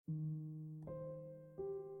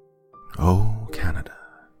Oh, Canada.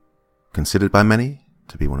 Considered by many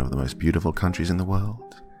to be one of the most beautiful countries in the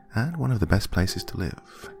world and one of the best places to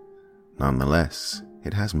live. Nonetheless,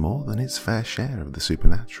 it has more than its fair share of the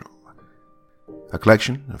supernatural. A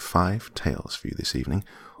collection of 5 tales for you this evening,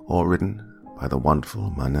 all written by the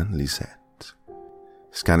wonderful Manon Lisette,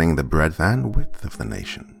 scanning the breadth and width of the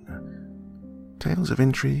nation. Tales of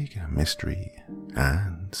intrigue, mystery,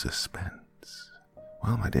 and suspense.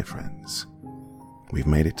 Well, my dear friends, we've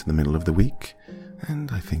made it to the middle of the week,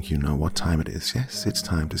 and I think you know what time it is. Yes, it's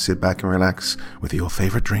time to sit back and relax with your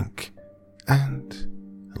favorite drink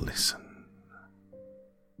and listen.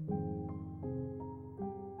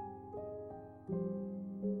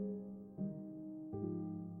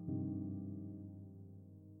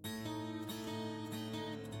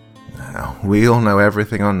 Now, we all know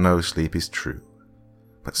everything on No Sleep is true,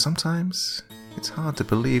 but sometimes it's hard to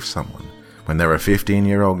believe someone when they're a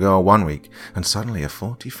 15-year-old girl one week and suddenly a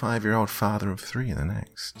 45-year-old father of 3 the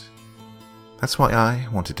next. That's why I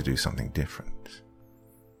wanted to do something different.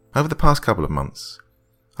 Over the past couple of months,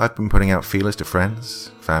 I've been putting out feelers to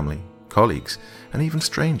friends, family, colleagues, and even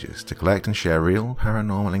strangers to collect and share real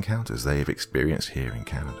paranormal encounters they've experienced here in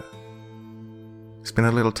Canada. It's been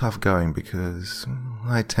a little tough going because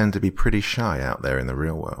I tend to be pretty shy out there in the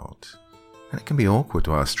real world, and it can be awkward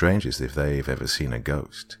to ask strangers if they've ever seen a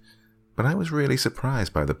ghost. But I was really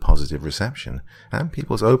surprised by the positive reception and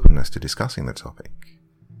people's openness to discussing the topic.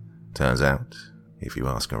 Turns out, if you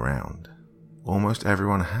ask around, almost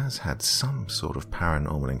everyone has had some sort of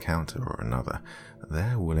paranormal encounter or another that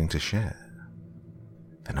they're willing to share.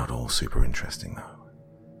 They're not all super interesting though.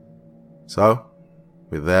 So,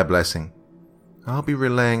 with their blessing, I'll be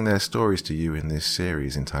relaying their stories to you in this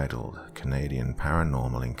series entitled Canadian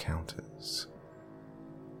Paranormal Encounters.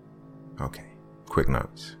 Okay, quick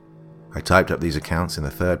note. I typed up these accounts in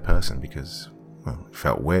the third person because, well, it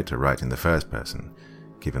felt weird to write in the first person,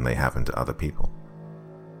 given they happen to other people.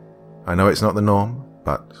 I know it's not the norm,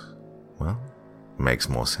 but, well, it makes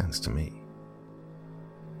more sense to me.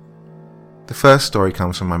 The first story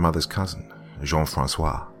comes from my mother's cousin,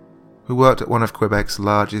 Jean-Francois, who worked at one of Quebec's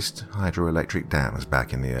largest hydroelectric dams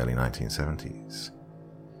back in the early 1970s.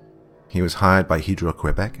 He was hired by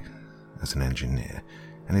Hydro-Québec as an engineer,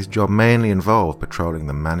 and his job mainly involved patrolling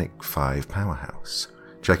the Manic 5 powerhouse,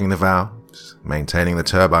 checking the valves, maintaining the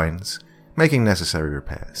turbines, making necessary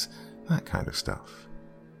repairs, that kind of stuff.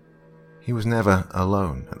 He was never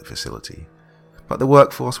alone at the facility, but the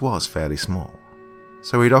workforce was fairly small,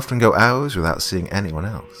 so he'd often go hours without seeing anyone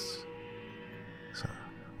else. So,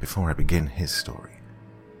 before I begin his story,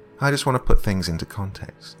 I just want to put things into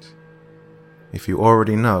context. If you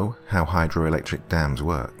already know how hydroelectric dams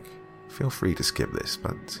work, feel free to skip this,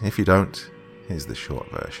 but if you don't, here's the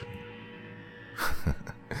short version.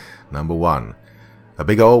 Number 1. A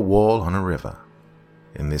big old wall on a river,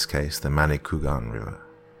 in this case the Manicouagan River,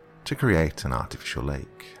 to create an artificial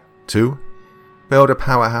lake. 2. Build a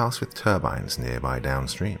powerhouse with turbines nearby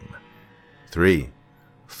downstream. 3.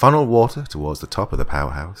 Funnel water towards the top of the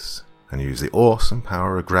powerhouse, and use the awesome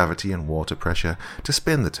power of gravity and water pressure to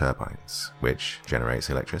spin the turbines, which generates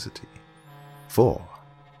electricity. 4.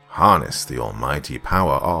 Harness the almighty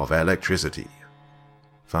power of electricity.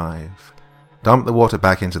 5. Dump the water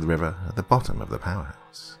back into the river at the bottom of the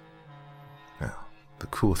powerhouse. Now, the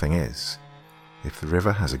cool thing is, if the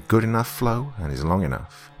river has a good enough flow and is long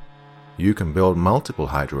enough, you can build multiple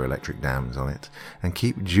hydroelectric dams on it and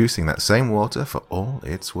keep juicing that same water for all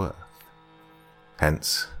it's worth.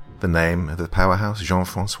 Hence, the name of the powerhouse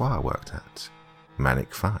Jean-Francois worked at,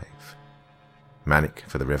 Manic 5. Manic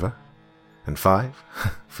for the river, and 5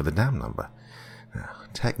 for the dam number. Now,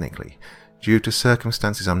 technically, due to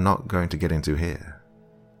circumstances I'm not going to get into here,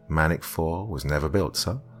 Manic 4 was never built,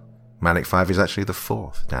 so Manic 5 is actually the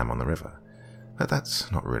 4th dam on the river, but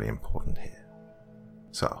that's not really important here.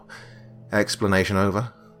 So, explanation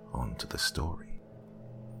over, on to the story.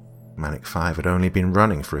 Manic 5 had only been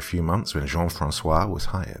running for a few months when Jean-Francois was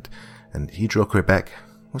hired, and Hydro-Québec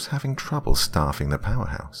was having trouble staffing the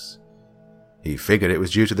powerhouse. He figured it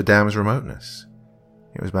was due to the dam's remoteness.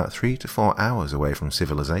 It was about 3 to 4 hours away from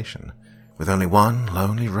civilization, with only one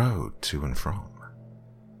lonely road to and from.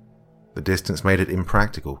 The distance made it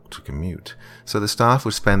impractical to commute, so the staff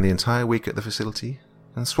would spend the entire week at the facility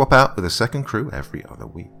and swap out with a second crew every other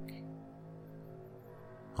week.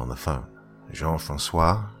 On the phone,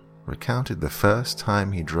 Jean-Francois recounted the first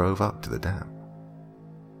time he drove up to the dam.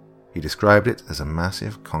 He described it as a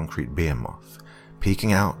massive concrete behemoth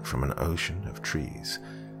peeking out from an ocean of trees,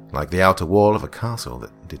 like the outer wall of a castle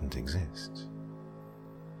that didn't exist.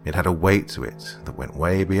 It had a weight to it that went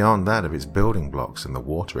way beyond that of its building blocks and the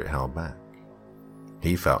water it held back.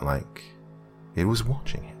 He felt like it was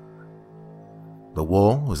watching him. The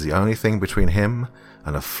wall was the only thing between him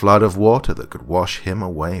and a flood of water that could wash him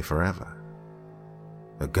away forever.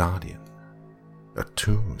 A guardian. A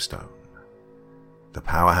tombstone. The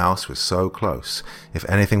powerhouse was so close, if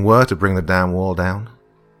anything were to bring the damn wall down,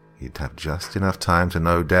 he'd have just enough time to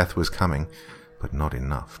know death was coming, but not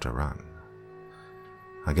enough to run.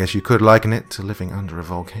 I guess you could liken it to living under a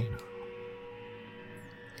volcano.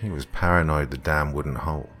 He was paranoid the dam wouldn't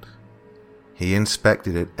hold. He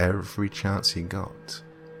inspected it every chance he got,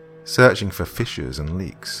 searching for fissures and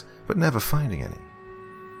leaks, but never finding any.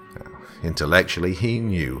 Intellectually, he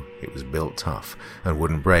knew it was built tough and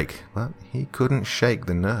wouldn't break, but he couldn't shake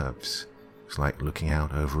the nerves. It was like looking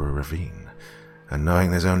out over a ravine and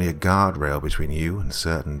knowing there's only a guardrail between you and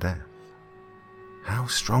certain death. How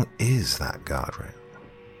strong is that guardrail?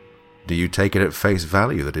 Do you take it at face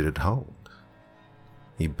value that it'd hold?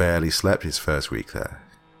 He barely slept his first week there,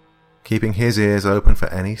 keeping his ears open for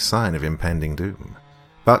any sign of impending doom.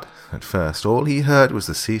 But at first, all he heard was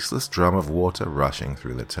the ceaseless drum of water rushing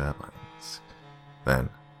through the turbines. Then,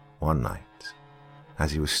 one night,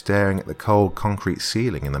 as he was staring at the cold concrete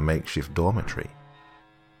ceiling in the makeshift dormitory,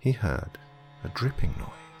 he heard a dripping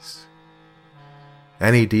noise.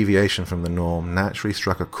 Any deviation from the norm naturally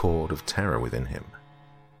struck a chord of terror within him.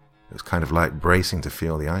 It was kind of like bracing to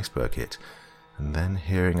feel the iceberg hit, and then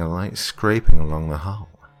hearing a light scraping along the hull.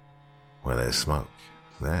 Where there's smoke,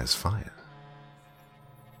 there's fire.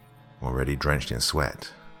 Already drenched in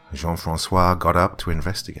sweat, Jean-Francois got up to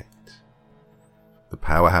investigate. The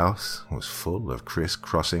powerhouse was full of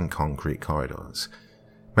criss-crossing concrete corridors,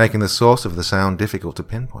 making the source of the sound difficult to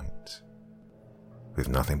pinpoint. With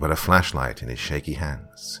nothing but a flashlight in his shaky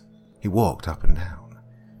hands, he walked up and down,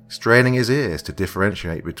 straining his ears to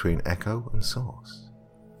differentiate between echo and source.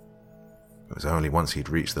 It was only once he'd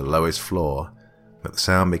reached the lowest floor that the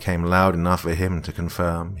sound became loud enough for him to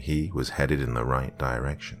confirm he was headed in the right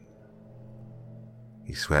direction.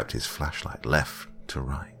 He swept his flashlight left to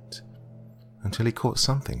right, until he caught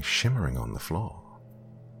something shimmering on the floor.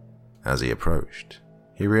 As he approached,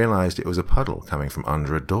 he realized it was a puddle coming from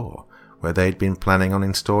under a door where they'd been planning on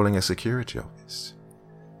installing a security office.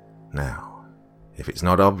 Now, if it's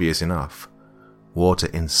not obvious enough, water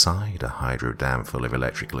inside a hydro dam full of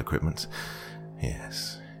electrical equipment,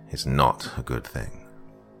 yes, it's not a good thing.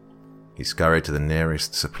 He scurried to the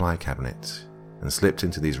nearest supply cabinet and slipped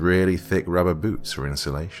into these really thick rubber boots for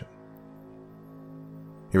insulation.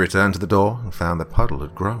 He returned to the door and found the puddle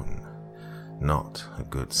had grown. Not a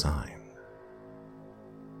good sign.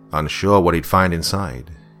 Unsure what he'd find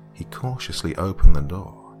inside, he cautiously opened the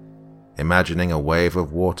door, imagining a wave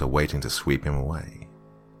of water waiting to sweep him away.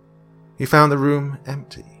 He found the room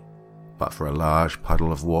empty, but for a large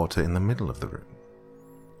puddle of water in the middle of the room,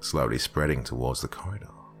 slowly spreading towards the corridor.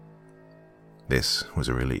 This was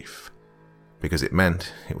a relief, because it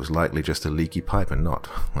meant it was likely just a leaky pipe and not,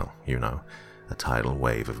 well, you know, a tidal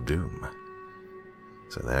wave of doom.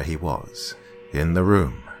 So there he was, in the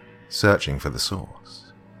room, searching for the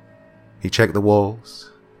source. He checked the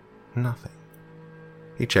walls. Nothing.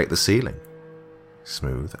 He checked the ceiling.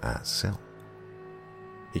 Smooth as silk.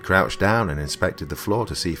 He crouched down and inspected the floor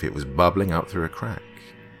to see if it was bubbling up through a crack.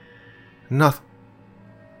 Nothing.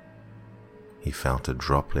 He felt a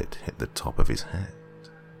droplet hit the top of his head.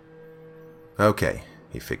 Okay,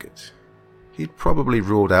 he figured. He'd probably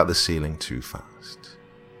ruled out the ceiling too fast.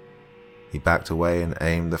 He backed away and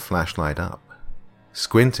aimed the flashlight up,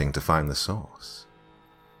 squinting to find the source.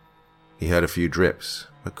 He heard a few drips,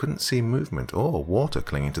 but couldn't see movement or water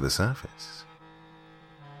clinging to the surface.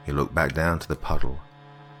 He looked back down to the puddle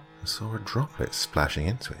and saw a droplet splashing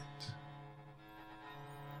into it.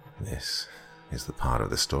 This is the part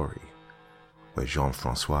of the story where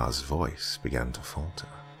Jean-Francois' voice began to falter.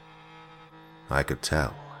 I could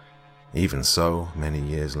tell. Even so many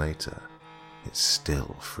years later, it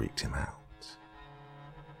still freaked him out.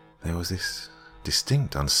 There was this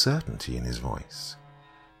distinct uncertainty in his voice,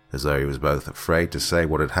 as though he was both afraid to say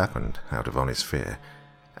what had happened out of honest fear,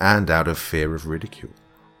 and out of fear of ridicule.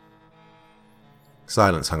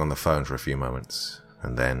 Silence hung on the phone for a few moments,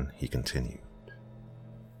 and then he continued.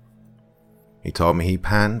 He told me he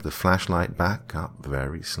panned the flashlight back up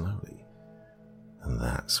very slowly, and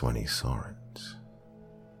that's when he saw it.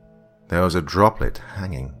 There was a droplet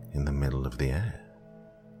hanging in the middle of the air.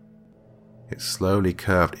 It slowly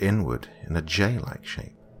curved inward in a J-like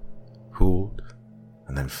shape, pooled,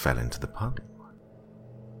 and then fell into the puddle.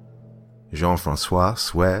 Jean-Francois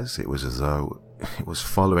swears it was as though it was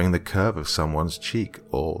following the curve of someone's cheek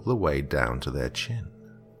all the way down to their chin.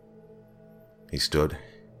 He stood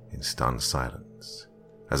in stunned silence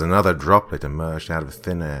as another droplet emerged out of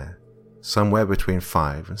thin air, somewhere between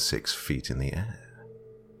 5 and 6 feet in the air.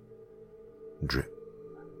 Drip.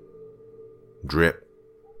 Drip.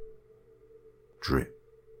 Drip.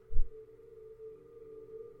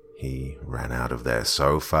 He ran out of there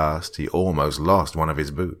so fast he almost lost one of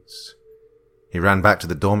his boots. He ran back to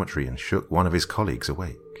the dormitory and shook one of his colleagues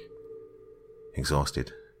awake.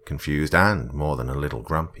 Exhausted, confused, and more than a little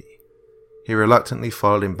grumpy, he reluctantly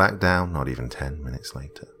followed him back down not even 10 minutes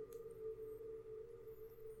later.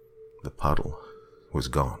 The puddle was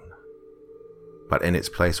gone, but in its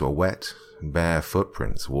place were wet, bare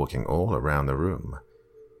footprints walking all around the room,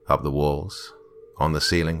 up the walls, on the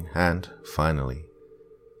ceiling, and, finally,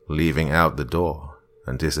 leaving out the door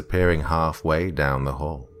and disappearing halfway down the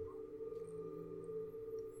hall.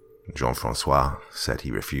 Jean-Francois said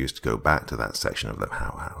he refused to go back to that section of the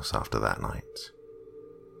powerhouse after that night,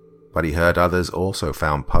 but he heard others also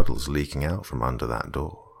found puddles leaking out from under that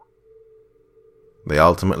door. They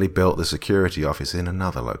ultimately built the security office in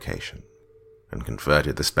another location and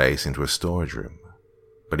converted the space into a storage room,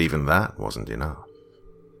 but even that wasn't enough.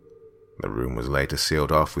 The room was later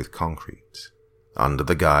sealed off with concrete, under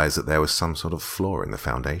the guise that there was some sort of flaw in the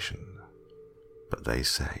foundation. But they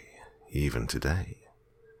say, even today,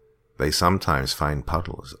 they sometimes find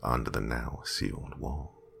puddles under the now sealed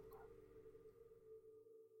wall.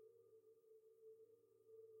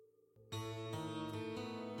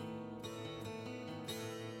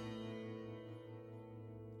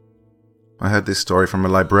 I heard this story from a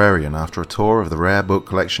librarian after a tour of the rare book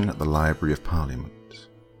collection at the Library of Parliament.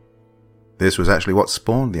 This was actually what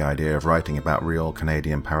spawned the idea of writing about real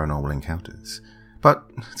Canadian paranormal encounters, but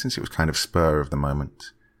since it was kind of spur of the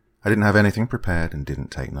moment, I didn't have anything prepared and didn't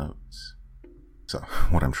take notes. So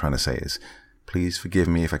what I'm trying to say is, please forgive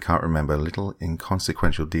me if I can't remember little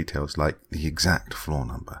inconsequential details like the exact floor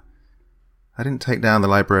number. I didn't take down the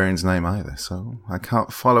librarian's name either, so I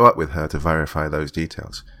can't follow up with her to verify those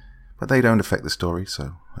details. But they don't affect the story,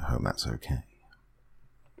 so I hope that's okay.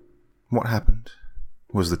 What happened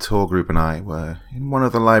was the tour group and I were in one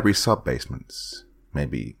of the library sub-basements,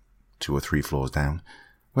 maybe 2 or 3 floors down,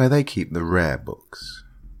 where they keep the rare books.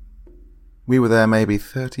 We were there maybe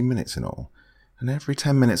 30 minutes in all, and every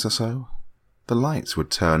 10 minutes or so, the lights would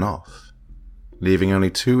turn off, leaving only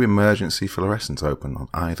 2 emergency fluorescents open on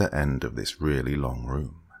either end of this really long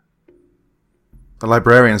room. The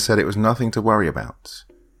librarian said it was nothing to worry about.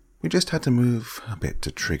 We just had to move a bit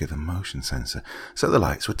to trigger the motion sensor, so the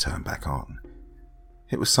lights would turn back on.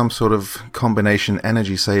 It was some sort of combination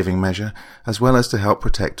energy-saving measure, as well as to help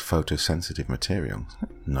protect photosensitive material.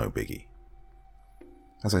 No biggie.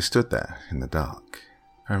 As I stood there in the dark,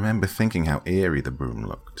 I remember thinking how eerie the room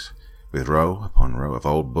looked, with row upon row of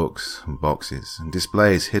old books and boxes and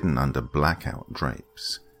displays hidden under blackout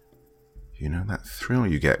drapes. You know that thrill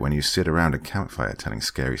you get when you sit around a campfire telling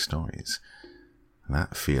scary stories?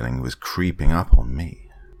 That feeling was creeping up on me.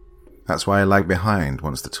 That's why I lagged behind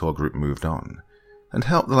once the tour group moved on, and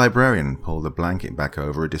helped the librarian pull the blanket back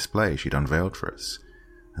over a display she'd unveiled for us,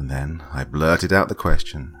 and then I blurted out the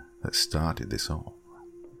question that started this all.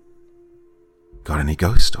 Got any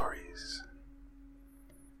ghost stories?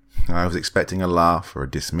 I was expecting a laugh or a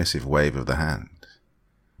dismissive wave of the hand.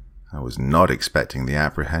 I was not expecting the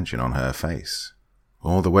apprehension on her face,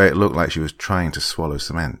 or the way it looked like she was trying to swallow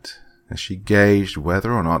cement, as she gauged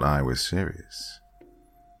whether or not I was serious.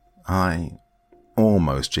 I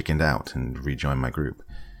almost chickened out and rejoined my group,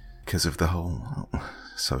 because of the whole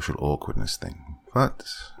social awkwardness thing. But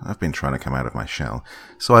I've been trying to come out of my shell,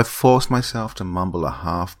 so I've forced myself to mumble a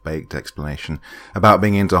half-baked explanation about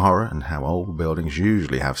being into horror and how old buildings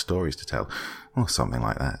usually have stories to tell, or something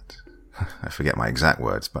like that. I forget my exact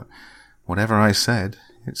words, but whatever I said,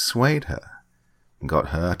 it swayed her, and got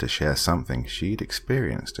her to share something she'd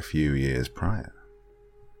experienced a few years prior.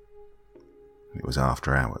 It was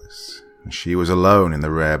after hours, and she was alone in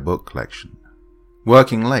the rare book collection,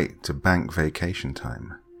 working late to bank vacation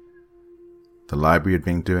time. The library had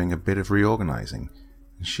been doing a bit of reorganizing,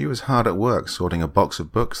 and she was hard at work sorting a box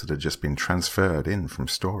of books that had just been transferred in from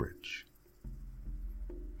storage.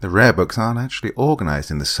 The rare books aren't actually organized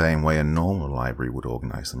in the same way a normal library would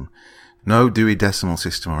organize them. No Dewey Decimal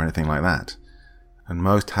System or anything like that. And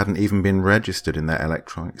most hadn't even been registered in their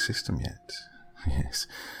electronic system yet. Yes,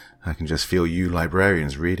 I can just feel you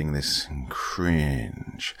librarians reading this and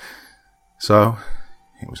cringe. So,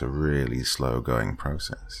 it was a really slow-going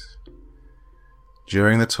process.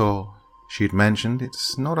 During the tour, she'd mentioned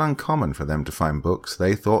it's not uncommon for them to find books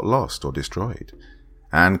they thought lost or destroyed,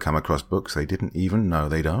 and come across books they didn't even know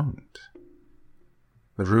they'd owned.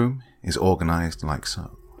 The room is organized like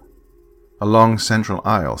so. a long central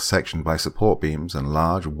aisle sectioned by support beams and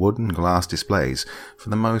large wooden glass displays for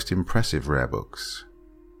the most impressive rare books.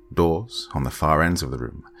 Doors on the far ends of the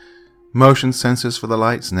room, motion sensors for the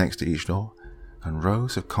lights next to each door, and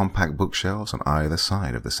rows of compact bookshelves on either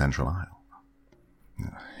side of the central aisle.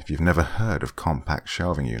 If you've never heard of compact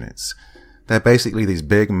shelving units, they're basically these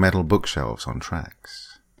big metal bookshelves on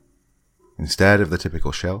tracks. Instead of the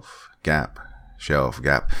typical shelf, gap,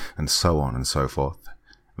 and so on and so forth,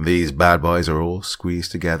 these bad boys are all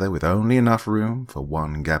squeezed together with only enough room for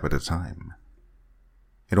one gap at a time.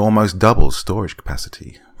 It almost doubles storage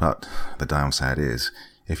capacity, but the downside is,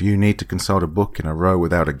 if you need to consult a book in a row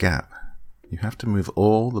without a gap, you have to move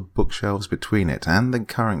all the bookshelves between it and the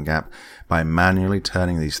current gap by manually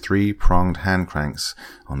turning these 3-pronged hand cranks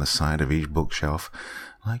on the side of each bookshelf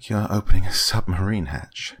like you're opening a submarine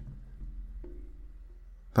hatch.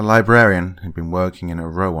 The librarian had been working in a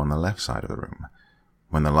row on the left side of the room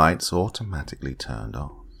when the lights automatically turned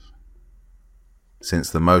off. Since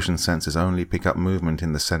the motion sensors only pick up movement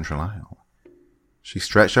in the central aisle, she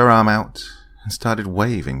stretched her arm out and started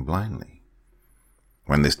waving blindly.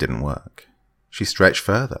 When this didn't work, she stretched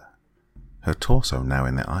further, her torso now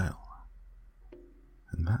in the aisle.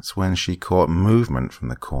 And that's when she caught movement from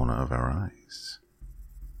the corner of her eyes.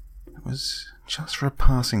 It was just for a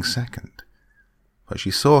passing second, but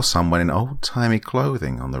she saw someone in old-timey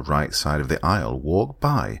clothing on the right side of the aisle walk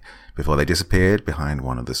by before they disappeared behind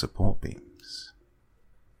one of the support beams.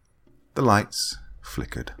 The lights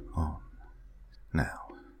flickered on. Now,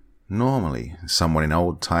 normally, someone in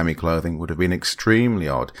old-timey clothing would have been extremely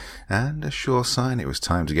odd and a sure sign it was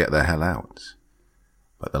time to get the hell out.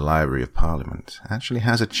 But the Library of Parliament actually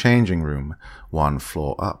has a changing room 1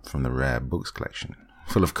 floor up from the rare books collection,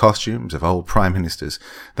 full of costumes of old prime ministers,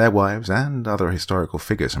 their wives, and other historical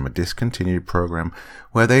figures from a discontinued program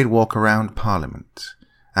where they'd walk around Parliament,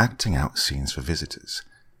 acting out scenes for visitors.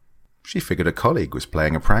 She figured a colleague was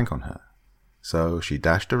playing a prank on her, so she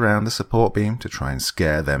dashed around the support beam to try and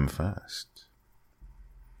scare them first.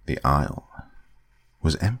 The aisle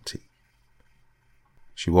was empty.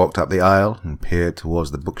 She walked up the aisle and peered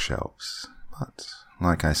towards the bookshelves, but,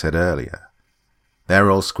 like I said earlier,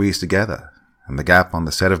 they're all squeezed together, and the gap on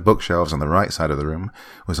the set of bookshelves on the right side of the room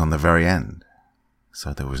was on the very end,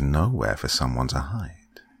 so there was nowhere for someone to hide.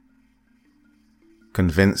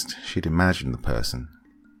 Convinced she'd imagined the person,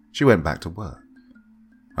 she went back to work.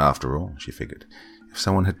 After all, she figured, if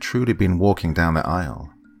someone had truly been walking down the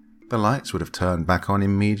aisle, the lights would have turned back on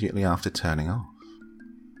immediately after turning off.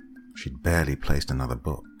 She'd barely placed another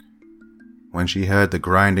book when she heard the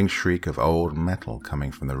grinding shriek of old metal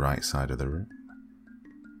coming from the right side of the room,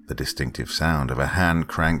 the distinctive sound of a hand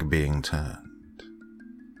crank being turned.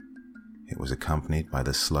 It was accompanied by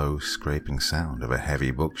the slow scraping sound of a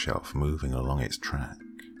heavy bookshelf moving along its track.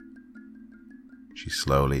 She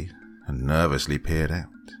slowly and nervously peered out,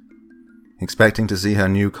 expecting to see her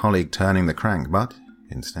new colleague turning the crank, but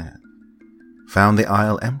instead found the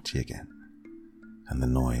aisle empty again, and the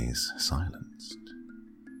noise silenced.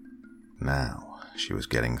 Now she was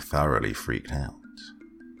getting thoroughly freaked out.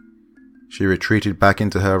 She retreated back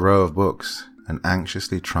into her row of books and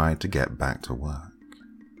anxiously tried to get back to work.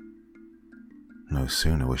 No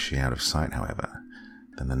sooner was she out of sight, however,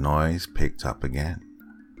 than the noise picked up again.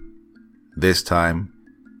 This time,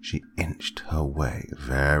 she inched her way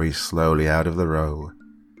very slowly out of the row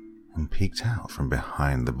and peeked out from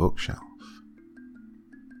behind the bookshelf.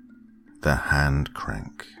 The hand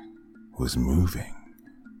crank was moving.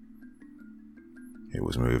 It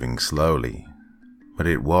was moving slowly, but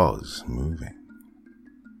it was moving.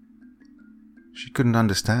 She couldn't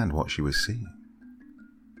understand what she was seeing.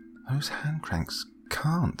 Those hand cranks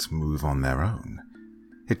can't move on their own.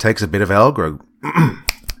 It takes a bit of elbow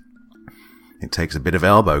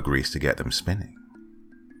grease to get them spinning.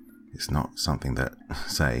 It's not something that,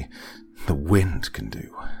 say, the wind can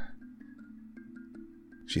do.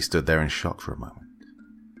 She stood there in shock for a moment,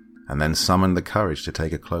 and then summoned the courage to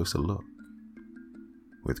take a closer look.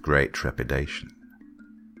 With great trepidation,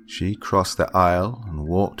 she crossed the aisle and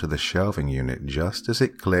walked to the shelving unit just as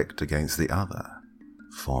it clicked against the other,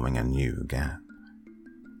 forming a new gap.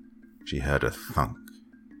 She heard a thunk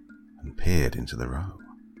and peered into the row,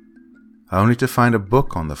 only to find a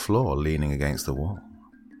book on the floor leaning against the wall.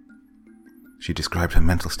 She described her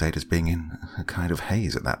mental state as being in a kind of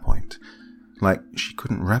haze at that point, like she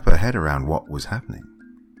couldn't wrap her head around what was happening.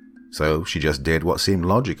 So she just did what seemed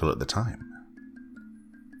logical at the time.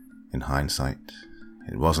 In hindsight,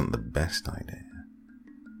 it wasn't the best idea,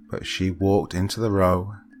 but she walked into the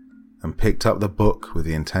row and picked up the book with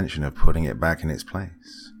the intention of putting it back in its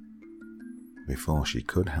place. Before she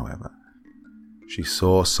could, however, she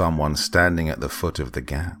saw someone standing at the foot of the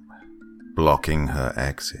gap, blocking her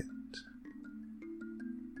exit.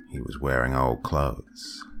 He was wearing old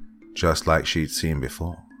clothes, just like she'd seen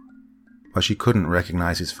before, but she couldn't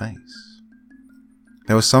recognize his face.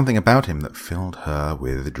 There was something about him that filled her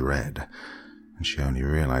with dread, and she only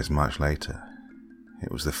realized much later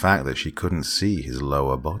it was the fact that she couldn't see his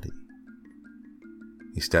lower body.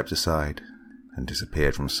 He stepped aside and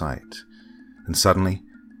disappeared from sight, and suddenly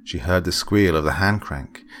she heard the squeal of the hand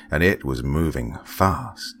crank, and it was moving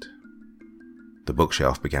fast. The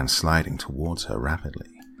bookshelf began sliding towards her rapidly.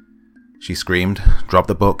 She screamed, dropped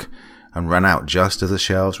the book, and ran out just as the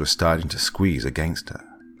shelves were starting to squeeze against her.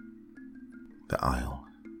 The aisle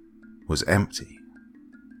was empty.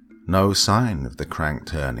 No sign of the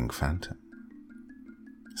crank-turning phantom.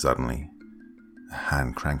 Suddenly, the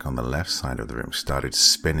hand crank on the left side of the room started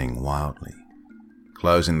spinning wildly,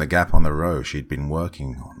 closing the gap on the row she'd been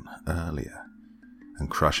working on earlier and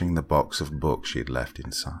crushing the box of books she'd left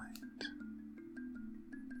inside.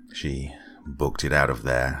 She booked it out of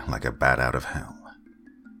there like a bat out of hell.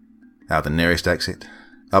 Out the nearest exit,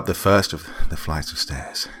 up the first of the flights of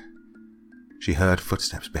stairs. She heard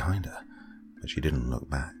footsteps behind her, but she didn't look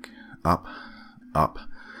back. Up, up,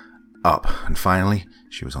 up, and finally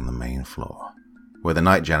she was on the main floor, where the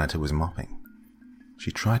night janitor was mopping.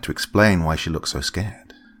 She tried to explain why she looked so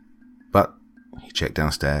scared, but he checked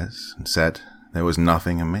downstairs and said there was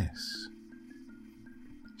nothing amiss.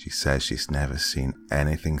 She says she's never seen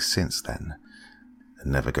anything since then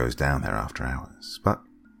and never goes down there after hours, but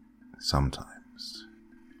sometimes,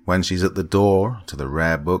 when she's at the door to the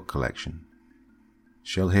rare book collection,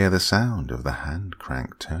 she'll hear the sound of the hand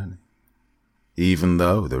crank turning, even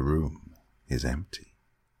though the room is empty.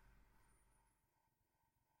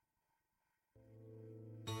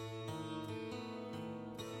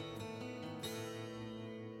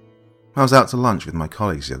 I was out to lunch with my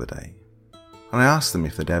colleagues the other day, and I asked them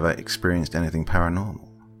if they'd ever experienced anything paranormal.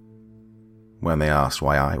 When they asked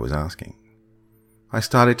why I was asking, I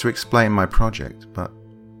started to explain my project, but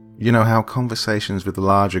you know how conversations with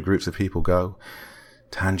larger groups of people go.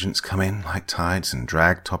 Tangents come in like tides and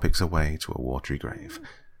drag topics away to a watery grave.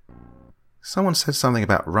 Someone said something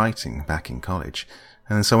about writing back in college,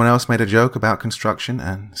 and then someone else made a joke about construction,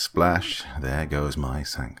 and splash, there goes my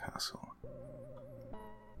sandcastle.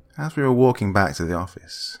 As we were walking back to the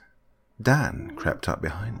office, Dan crept up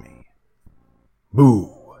behind me.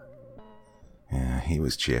 Boo! Yeah, he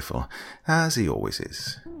was cheerful, as he always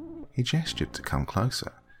is. He gestured to come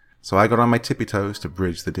closer, so I got on my tippy toes to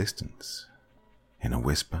bridge the distance. In a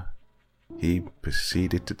whisper, he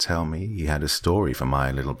proceeded to tell me he had a story for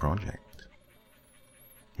my little project.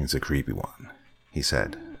 It's a creepy one, he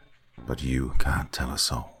said, but you can't tell a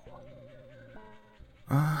soul.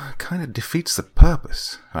 Kind of defeats the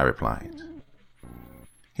purpose, I replied.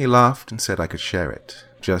 He laughed and said I could share it,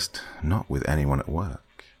 just not with anyone at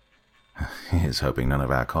work. He's hoping none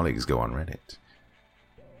of our colleagues go on Reddit.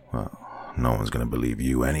 Well, no one's going to believe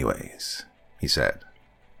you anyways, he said.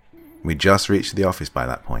 We'd just reached the office by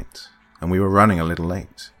that point, and we were running a little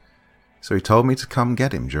late, so he told me to come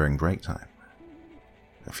get him during break time.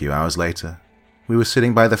 A few hours later, we were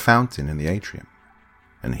sitting by the fountain in the atrium,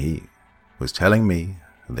 and he was telling me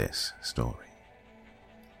this story.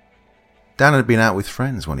 Dan had been out with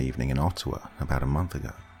friends one evening in Ottawa about a month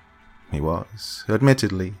ago. He was,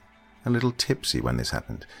 admittedly, a little tipsy when this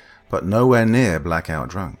happened, but nowhere near blackout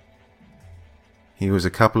drunk. He was a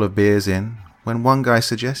couple of beers in when one guy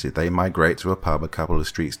suggested they migrate to a pub a couple of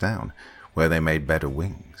streets down, where they made better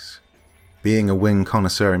wings. Being a wing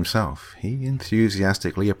connoisseur himself, he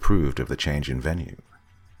enthusiastically approved of the change in venue.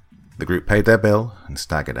 The group paid their bill and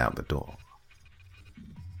staggered out the door.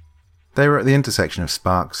 They were at the intersection of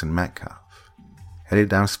Sparks and Metcalfe, headed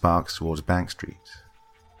down Sparks towards Bank Street.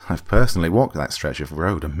 I've personally walked that stretch of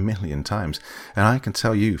road 1,000,000 times, and I can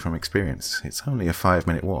tell you from experience, it's only a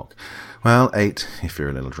 5-minute walk. Well, 8 if you're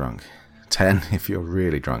a little drunk, 10 if you're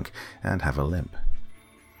really drunk and have a limp.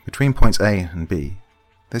 Between points A and B,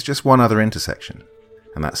 there's just one other intersection,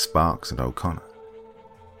 and that's Sparks and O'Connor.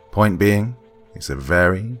 Point being, it's a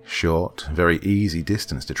very short, very easy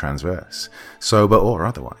distance to transverse, sober or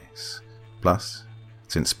otherwise. Plus,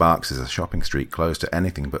 since Sparks is a shopping street closed to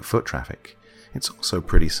anything but foot traffic, it's also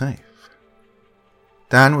pretty safe.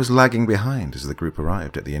 Dan was lagging behind as the group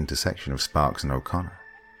arrived at the intersection of Sparks and O'Connor.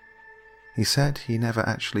 He said he never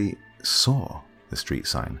actually saw the street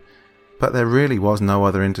sign, but there really was no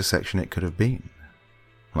other intersection it could have been.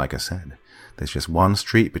 Like I said, there's just one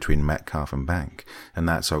street between Metcalfe and Bank, and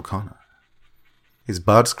that's O'Connor. His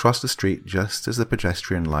buds crossed the street just as the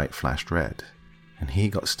pedestrian light flashed red, and he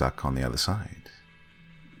got stuck on the other side.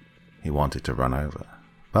 He wanted to run over,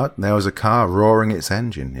 but there was a car roaring its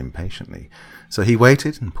engine impatiently, so he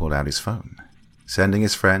waited and pulled out his phone, sending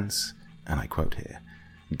his friends, and I quote here,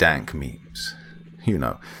 dank memes,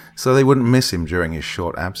 so they wouldn't miss him during his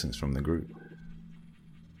short absence from the group.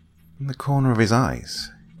 In the corner of his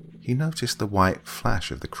eyes, he noticed the white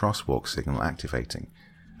flash of the crosswalk signal activating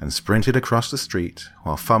and sprinted across the street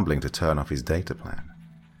while fumbling to turn off his data plan.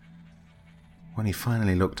 When he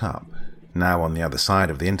finally looked up, now on the other side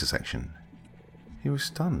of the intersection, he was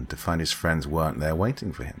stunned to find his friends weren't there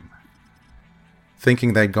waiting for him.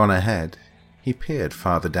 Thinking they'd gone ahead, he peered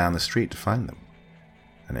farther down the street to find them,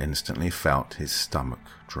 and instantly felt his stomach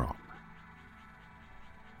drop.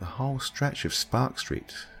 The whole stretch of Spark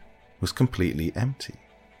Street was completely empty.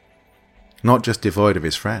 Not just devoid of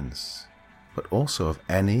his friends, but also of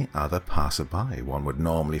any other passerby one would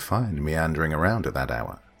normally find meandering around at that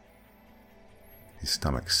hour. His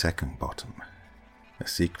stomach's second bottom, a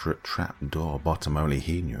secret trap-door bottom only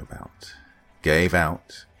he knew about, gave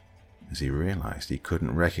out as he realized he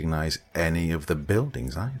couldn't recognize any of the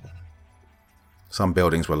buildings either. Some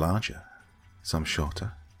buildings were larger, some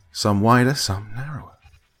shorter, some wider, some narrower.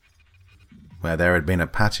 Where there had been a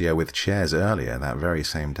patio with chairs earlier that very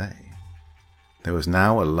same day, there was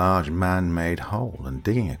now a large man-made hole and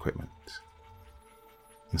digging equipment.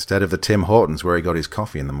 Instead of the Tim Hortons where he got his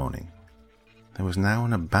coffee in the morning, there was now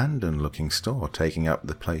an abandoned-looking store taking up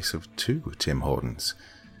the place of 2 Tim Hortons.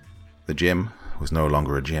 The gym was no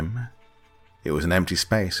longer a gym. It was an empty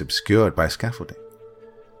space obscured by scaffolding.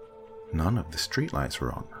 None of the streetlights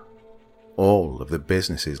were on. All of the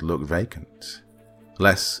businesses looked vacant.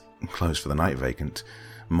 Less closed for the night vacant,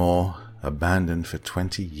 more abandoned for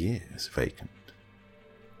 20 years vacant.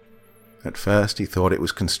 At first he thought it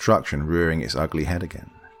was construction rearing its ugly head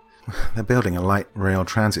again. They're building a light rail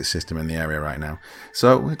transit system in the area right now,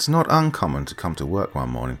 so it's not uncommon to come to work one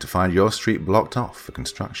morning to find your street blocked off for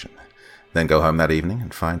construction, then go home that evening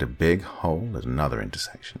and find a big hole at another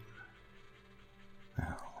intersection.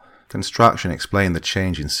 Well, construction explained the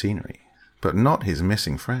change in scenery, but not his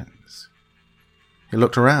missing friends. He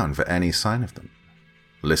looked around for any sign of them,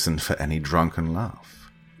 listened for any drunken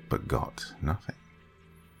laugh, but got nothing.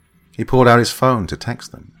 He pulled out his phone to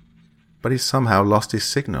text them, but he somehow lost his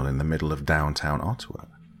signal in the middle of downtown Ottawa,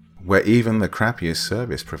 where even the crappiest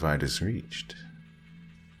service providers reached.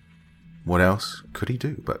 What else could he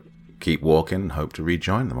do but keep walking and hope to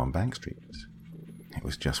rejoin them on Bank Street? It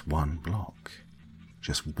was just one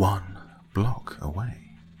block away.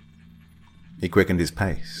 He quickened his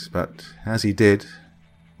pace, but as he did,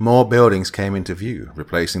 more buildings came into view,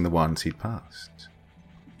 replacing the ones he'd passed.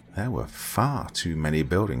 There were far too many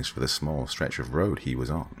buildings for the small stretch of road he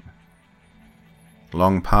was on.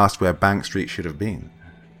 Long past where Bank Street should have been,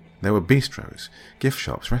 there were bistros, gift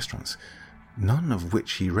shops, restaurants, none of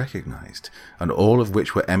which he recognized, and all of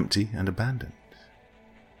which were empty and abandoned.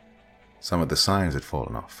 Some of the signs had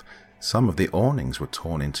fallen off, some of the awnings were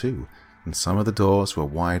torn in two, and some of the doors were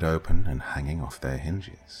wide open and hanging off their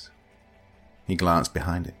hinges. He glanced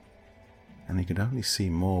behind him, and he could only see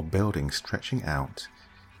more buildings stretching out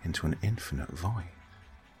into an infinite void.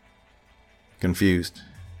 Confused,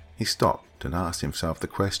 he stopped and asked himself the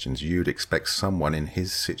questions you'd expect someone in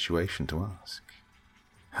his situation to ask.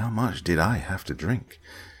 How much did I have to drink?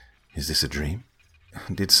 Is this a dream?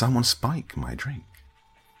 Did someone spike my drink?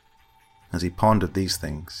 As he pondered these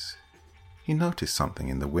things, he noticed something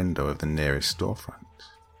in the window of the nearest storefront.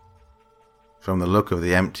 From the look of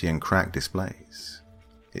the empty and cracked displays,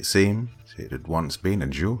 it seemed it had once been a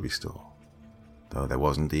jewelry store, though there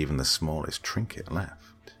wasn't even the smallest trinket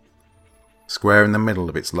left. Square in the middle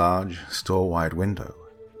of its large, store-wide window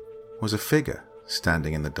was a figure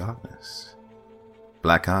standing in the darkness,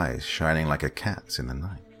 black eyes shining like a cat's in the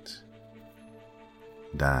night.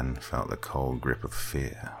 Dan felt the cold grip of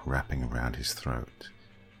fear wrapping around his throat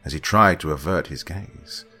as he tried to avert his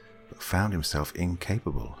gaze, but found himself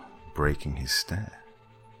incapable of breaking his stare.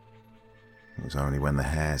 It was only when the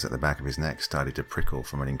hairs at the back of his neck started to prickle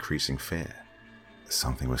from an increasing fear that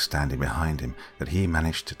something was standing behind him that he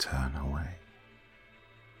managed to turn away.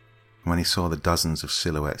 When he saw the dozens of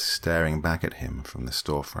silhouettes staring back at him from the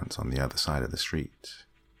storefronts on the other side of the street,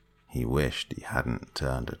 he wished he hadn't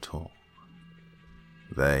turned at all.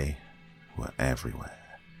 They were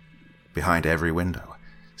everywhere, behind every window,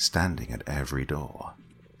 standing at every door,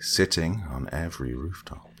 sitting on every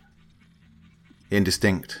rooftop.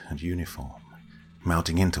 Indistinct and uniform,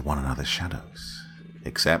 melting into one another's shadows,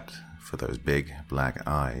 except for those big black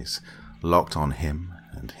eyes locked on him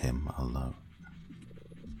and him alone.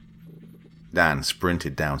 Dan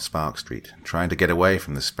sprinted down Spark Street, trying to get away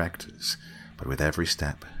from the spectres, but with every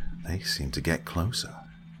step, they seemed to get closer.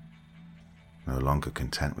 no longer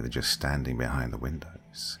content with just standing behind the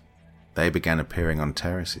windows. They began appearing on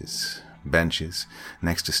terraces, benches,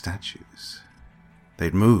 next to statues.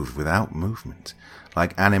 They'd move without movement,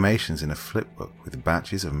 like animations in a flipbook with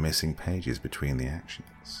batches of missing pages between the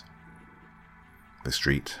actions. The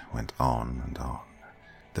street went on and on,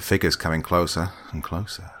 the figures coming closer and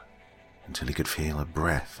closer, until he could feel a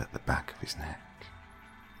breath at the back of his neck.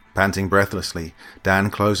 Panting breathlessly, Dan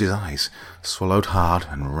closed his eyes, swallowed hard,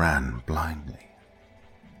 and ran blindly.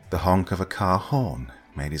 The honk of a car horn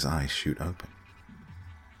made his eyes shoot open.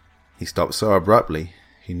 He stopped so abruptly,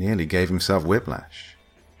 he nearly gave himself whiplash.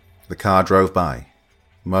 The car drove by,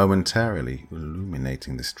 momentarily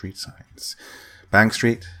illuminating the street signs. Bank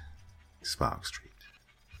Street, Spark Street.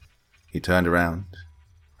 He turned around,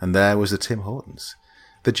 and there was the Tim Hortons,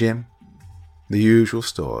 the gym, the usual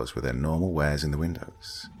stores with their normal wares in the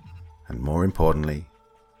windows, and more importantly,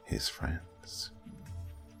 his friends.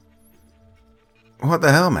 "What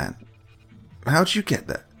the hell, man? How'd you get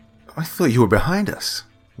there? I thought you were behind us,"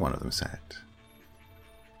 one of them said.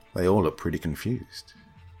 They all looked pretty confused.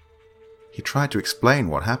 He tried to explain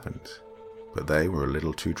what happened, but they were a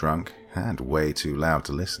little too drunk and way too loud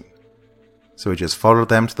to listen, so he just followed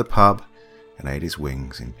them to the pub and ate his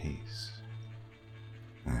wings in peace.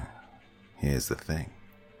 Here's the thing.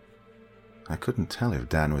 I couldn't tell if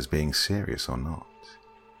Dan was being serious or not.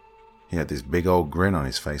 He had this big old grin on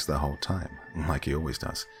his face the whole time, like he always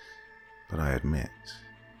does, but I admit,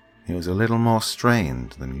 he was a little more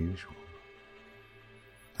strained than usual.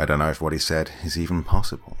 I don't know if what he said is even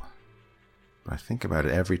possible, but I think about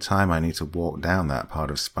it every time I need to walk down that part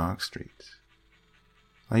of Spark Street.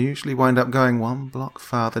 I usually wind up going one block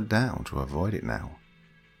farther down to avoid it now,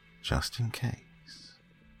 just in case.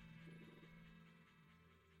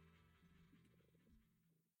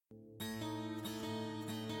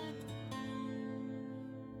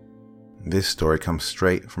 This story comes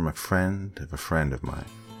straight from a friend of mine,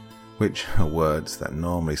 which are words that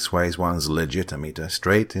normally sways one's legitimeter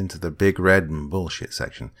straight into the big red bullshit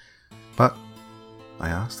section. But I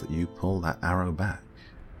ask that you pull that arrow back.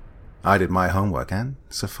 I did my homework, and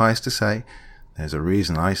suffice to say, there's a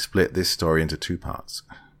reason I split this story into two parts,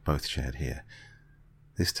 both shared here.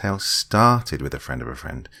 This tale started with a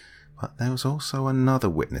friend, but there was also another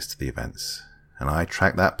witness to the events, and I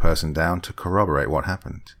tracked that person down to corroborate what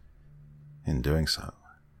happened. In doing so,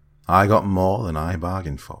 I got more than I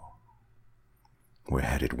bargained for. We're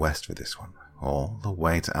headed west for this one, all the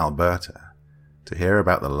way to Alberta, to hear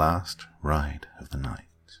about the last ride of the night.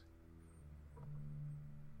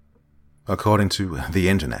 According to the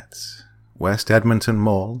internet, West Edmonton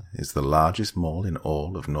Mall is the largest mall in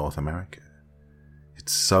all of North America.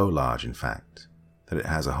 It's so large, in fact, that it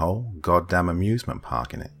has a whole goddamn amusement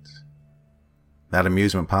park in it. That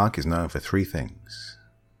amusement park is known for three things: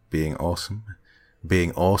 being awesome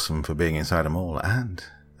for being inside a mall, and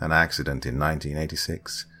an accident in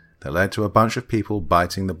 1986 that led to a bunch of people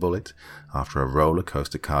biting the bullet after a roller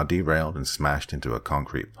coaster car derailed and smashed into a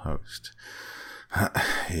concrete post.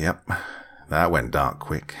 Yep, that went dark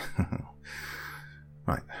quick.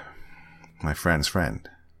 Right. My friend's friend,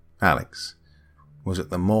 Alex, was at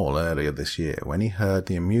the mall earlier this year when he heard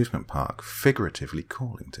the amusement park figuratively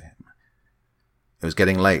calling to him. It was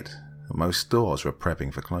getting late, and most stores were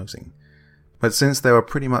prepping for closing. But since there were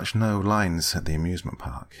pretty much no lines at the amusement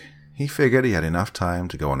park, he figured he had enough time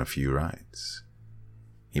to go on a few rides.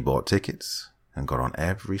 He bought tickets and got on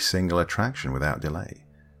every single attraction without delay,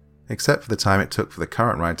 except for the time it took for the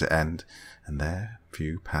current ride to end and their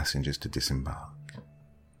few passengers to disembark.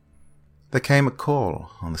 There came a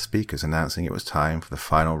call on the speakers announcing it was time for the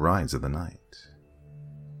final rides of the night.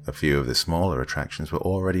 A few of the smaller attractions were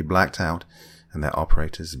already blacked out and their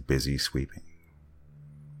operators busy sweeping.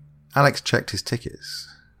 Alex checked his tickets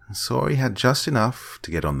and saw he had just enough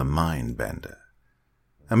to get on the Mindbender,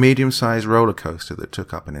 a medium-sized roller coaster that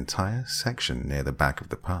took up an entire section near the back of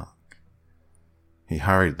the park. He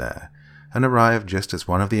hurried there and arrived just as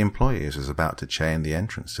one of the employees was about to chain the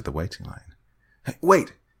entrance to the waiting line. "Hey,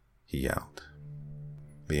 wait!" he yelled.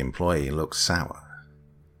 The employee looked sour.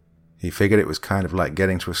 He figured it was kind of like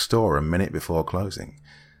getting to a store a minute before closing.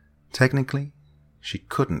 Technically, she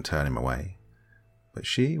couldn't turn him away, but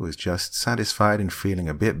she was just satisfied and feeling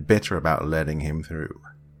a bit bitter about letting him through.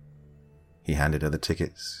 He handed her the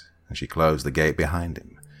tickets, and she closed the gate behind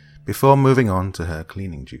him, before moving on to her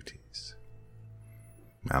cleaning duties.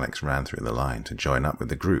 Alex ran through the line to join up with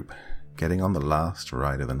the group, getting on the last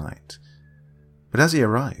ride of the night. But as he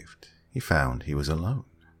arrived, he found he was alone.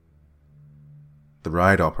 The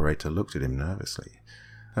ride operator looked at him nervously,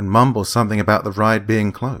 and mumbled something about the ride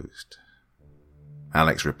being closed.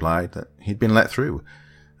 Alex replied that he'd been let through,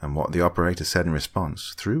 and what the operator said in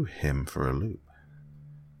response threw him for a loop.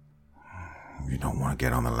 "You don't want to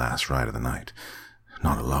get on the last ride of the night.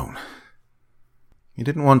 Not alone." He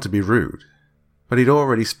didn't want to be rude, but he'd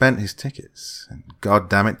already spent his tickets, and God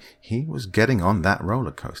damn it, he was getting on that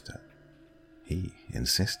roller coaster. He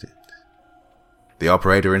insisted. The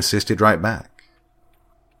operator insisted right back.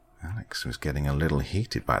 Alex was getting a little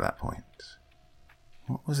heated by that point.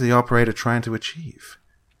 What was the operator trying to achieve?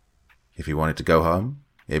 If he wanted to go home,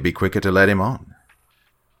 it'd be quicker to let him on.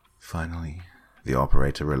 Finally, the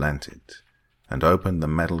operator relented and opened the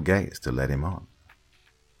metal gates to let him on.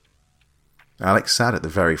 Alex sat at the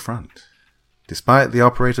very front, despite the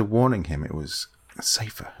operator warning him it was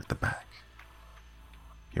safer at the back.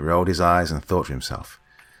 He rolled his eyes and thought to himself,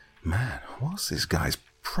 "Man, what's this guy's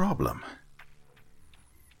problem?"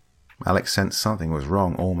 Alex sensed something was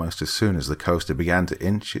wrong almost as soon as the coaster began to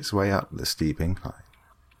inch its way up the steep incline.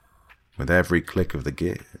 With every click of the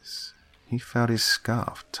gears, he felt his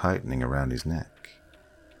scarf tightening around his neck,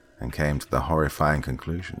 and came to the horrifying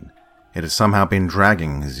conclusion it had somehow been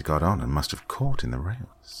dragging as he got on and must have caught in the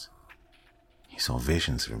rails. He saw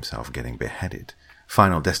visions of himself getting beheaded,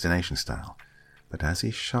 Final Destination style, but as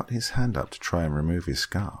he shot his hand up to try and remove his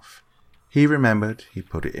scarf, he remembered he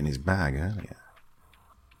put it in his bag earlier.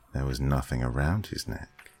 There was nothing around his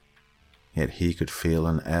neck, yet he could feel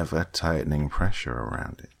an ever-tightening pressure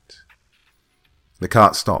around it. The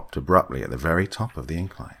cart stopped abruptly at the very top of the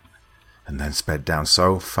incline, and then sped down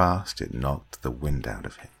so fast it knocked the wind out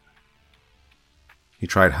of him. He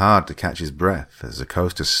tried hard to catch his breath as the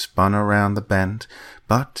coaster spun around the bend,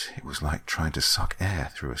 but it was like trying to suck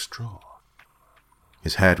air through a straw.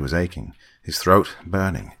 His head was aching, his throat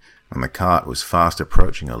burning, and the cart was fast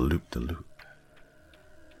approaching a loop-de-loop.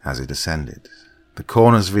 As it ascended, the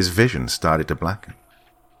corners of his vision started to blacken.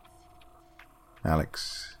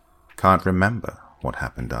 Alex can't remember what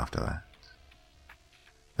happened after that.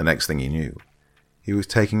 The next thing he knew, he was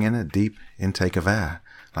taking in a deep intake of air,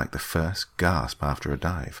 like the first gasp after a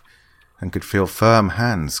dive, and could feel firm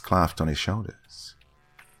hands clasped on his shoulders.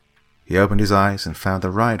 He opened his eyes and found the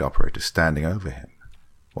ride operator standing over him,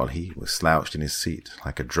 while he was slouched in his seat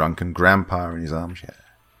like a drunken grandpa in his armchair.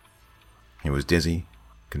 He was dizzy,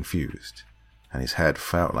 confused, and his head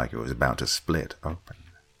felt like it was about to split open.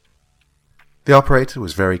 The operator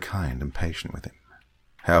was very kind and patient with him,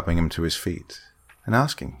 helping him to his feet and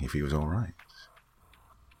asking if he was all right.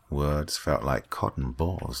 Words felt like cotton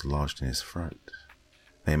balls lodged in his throat.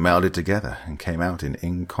 They melded together and came out in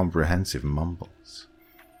incomprehensive mumbles.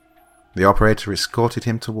 The operator escorted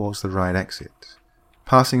him towards the ride exit,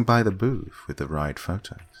 passing by the booth with the ride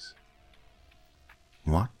photos.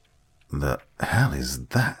 "What the hell is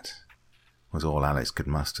that?" was all Alex could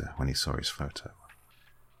muster when he saw his photo.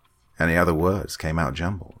 Any other words came out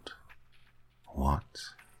jumbled. "What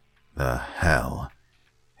the hell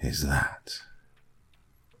is that?"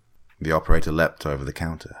 The operator leapt over the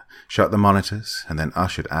counter, shut the monitors, and then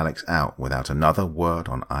ushered Alex out without another word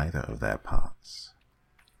on either of their parts.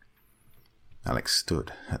 Alex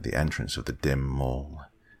stood at the entrance of the dim mall,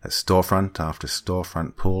 as storefront after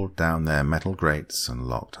storefront pulled down their metal grates and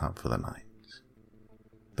locked up for the night.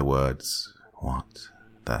 The words, "What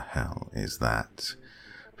the hell is that?"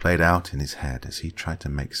 played out in his head as he tried to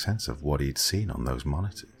make sense of what he'd seen on those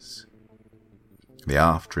monitors. The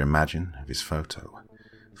after-imagine of his photo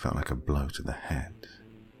felt like a blow to the head.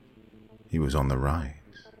 He was on the ride,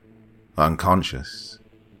 unconscious,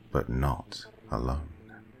 but not alone.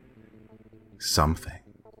 Something,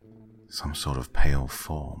 some sort of pale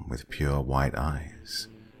form with pure white eyes,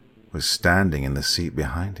 was standing in the seat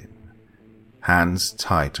behind him, hands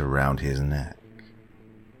tight around his neck.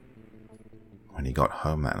 When he got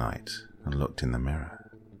home that night and looked in the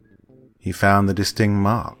mirror, he found the distinct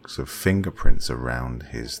marks of fingerprints around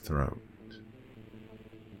his throat.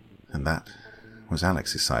 And that was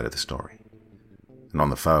Alex's side of the story. And on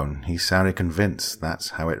the phone, he sounded convinced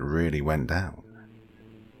that's how it really went down.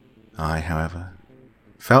 I, however,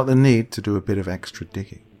 felt the need to do a bit of extra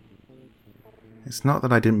digging. It's not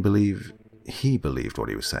that I didn't believe he believed what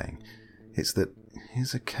he was saying. It's that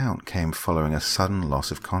his account came following a sudden loss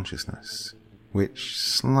of consciousness, which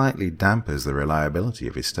slightly dampers the reliability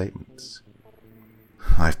of his statements.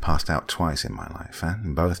 I've passed out twice in my life,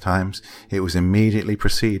 and both times it was immediately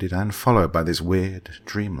preceded and followed by this weird,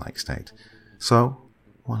 dreamlike state. So,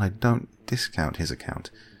 while I don't discount his account,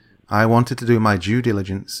 I wanted to do my due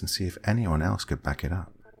diligence and see if anyone else could back it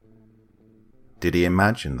up. Did he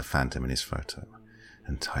imagine the phantom in his photo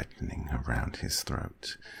and tightening around his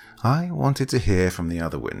throat? I wanted to hear from the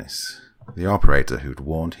other witness, the operator who'd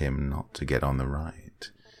warned him not to get on the ride.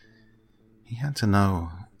 He had to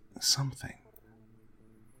know something.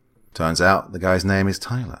 Turns out the guy's name is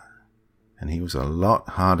Tyler, and he was a lot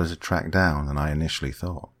harder to track down than I initially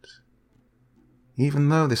thought. Even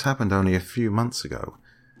though this happened only a few months ago,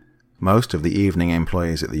 most of the evening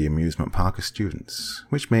employees at the amusement park are students,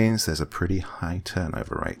 which means there's a pretty high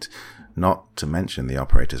turnover rate, not to mention the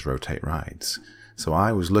operators rotate rides. So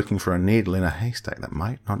I was looking for a needle in a haystack that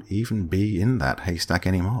might not even be in that haystack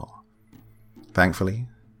anymore. Thankfully,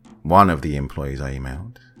 one of the employees I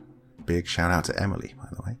emailed, big shout out to Emily, by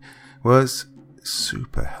the way, was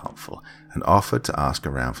super helpful and offered to ask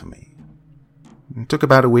around for me. It took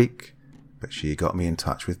about a week, but she got me in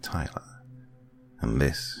touch with Tyler. And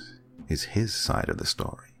this is his side of the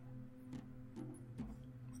story.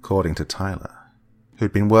 According to Tyler,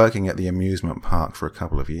 who'd been working at the amusement park for a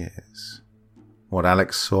couple of years, what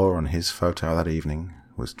Alex saw on his photo that evening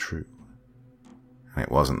was true. And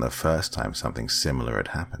it wasn't the first time something similar had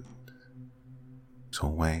happened. It's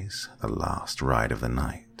always the last ride of the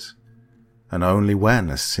night, and only when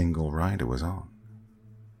a single rider was on.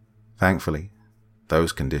 Thankfully,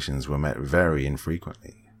 those conditions were met very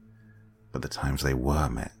infrequently, but the times they were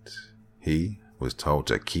met, he was told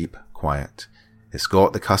to keep quiet,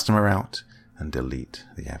 escort the customer out, and delete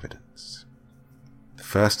the evidence. The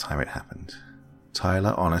first time it happened,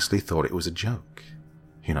 Tyler honestly thought it was a joke.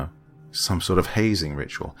 Some sort of hazing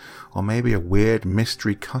ritual, or maybe a weird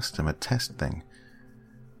mystery customer test thing.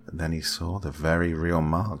 But then he saw the very real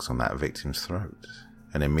marks on that victim's throat,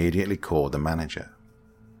 and immediately called the manager.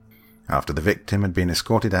 After the victim had been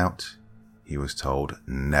escorted out, he was told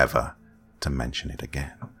never to mention it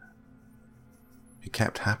again. It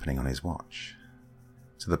kept happening on his watch,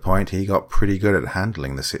 to the point he got pretty good at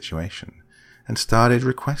handling the situation, and started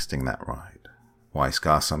requesting that ride. Why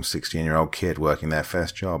scar some 16-year-old kid working their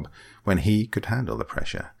first job when he could handle the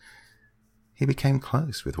pressure? He became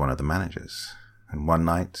close with one of the managers, and one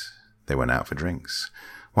night they went out for drinks.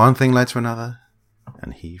 One thing led to another,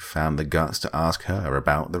 and he found the guts to ask her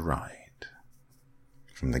about the ride.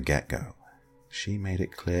 From the get-go, she made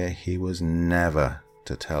it clear he was never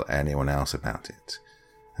to tell anyone else about it,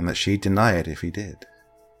 and that she'd deny it if he did.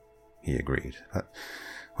 He agreed, but,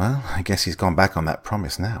 well, I guess he's gone back on that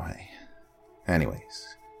promise now, eh?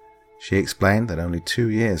 Anyways, she explained that only 2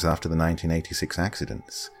 years after the 1986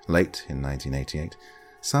 accidents, late in 1988,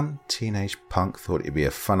 some teenage punk thought it'd be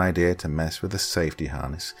a fun idea to mess with the safety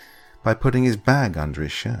harness by putting his bag under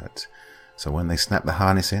his shirt, so when they snapped the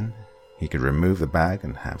harness in, he could remove the bag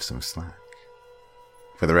and have some slack.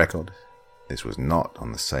 For the record, this was not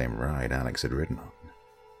on the same ride Alex had ridden on.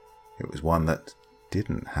 It was one that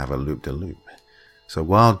didn't have a loop-de-loop, so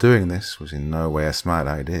while doing this was in no way a smart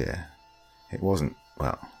idea, it wasn't,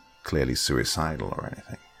 clearly suicidal or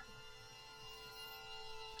anything.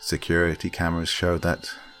 Security cameras showed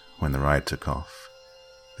that, when the ride took off,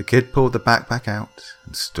 the kid pulled the backpack out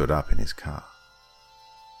and stood up in his car.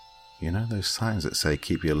 You know those signs that say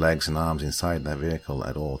keep your legs and arms inside the vehicle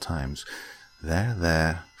at all times? They're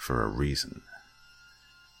there for a reason.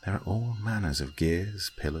 There are all manners of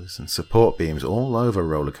gears, pillars, and support beams all over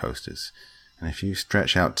roller coasters, and if you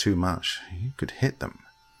stretch out too much, you could hit them.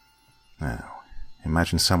 Now,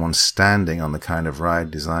 imagine someone standing on the kind of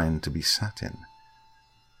ride designed to be sat in.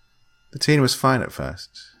 The teen was fine at first,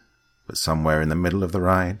 but somewhere in the middle of the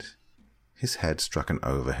ride, his head struck an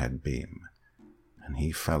overhead beam, and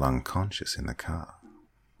he fell unconscious in the car.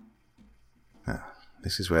 Now,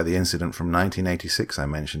 this is where the incident from 1986 I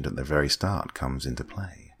mentioned at the very start comes into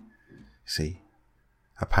play. See,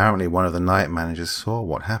 apparently one of the night managers saw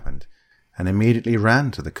what happened and immediately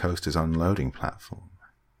ran to the coaster's unloading platform.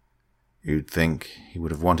 You'd think he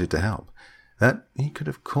would have wanted to help, that he could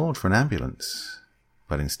have called for an ambulance,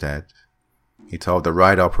 but instead, he told the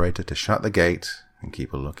ride operator to shut the gate and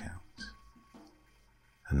keep a lookout.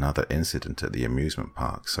 Another incident at the amusement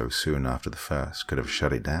park so soon after the first could have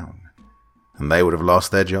shut it down, and they would have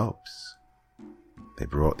lost their jobs. They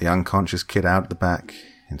brought the unconscious kid out the back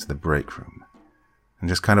into the break room and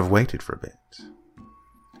just kind of waited for a bit.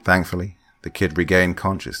 Thankfully, the kid regained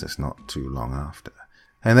consciousness not too long after,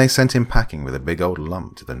 and they sent him packing with a big old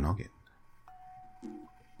lump to the noggin.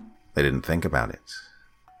 They didn't think about it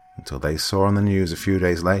until they saw on the news a few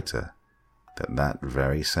days later that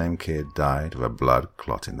very same kid died of a blood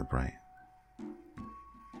clot in the brain.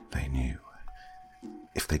 They knew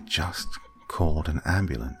if they just called an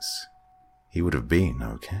ambulance, he would have been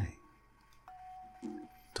okay.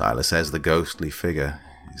 Tyler says the ghostly figure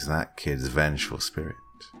is that kid's vengeful spirit,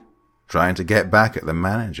 trying to get back at the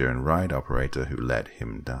manager and ride operator who let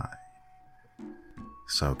him die.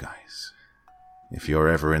 So guys, if you're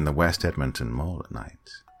ever in the West Edmonton Mall at night,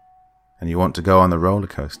 and you want to go on the roller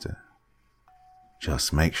coaster,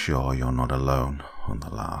 Just make sure you're not alone on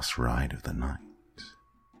the last ride of the night.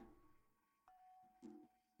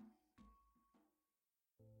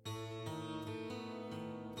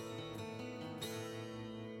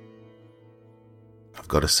 I've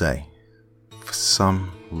got to say, for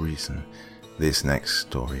some reason, this next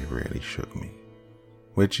story really shook me.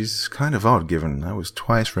 Which is kind of odd given I was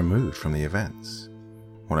twice removed from the events.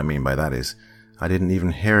 What I mean by that is, I didn't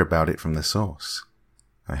even hear about it from the source.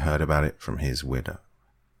 I heard about it from his widow.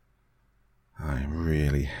 I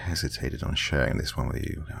really hesitated on sharing this one with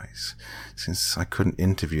you guys, since I couldn't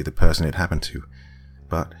interview the person it happened to,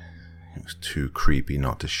 but it was too creepy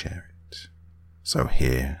not to share it. So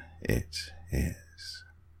here it is.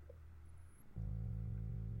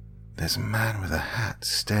 There's a man with a hat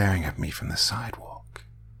staring at me from the sidewalk.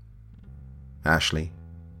 Ashley,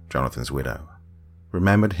 Jonathan's widow,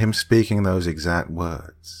 remembered him speaking those exact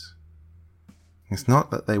words. It's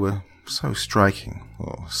not that they were so striking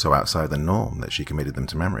or so outside the norm that she committed them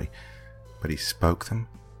to memory, but he spoke them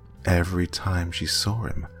every time she saw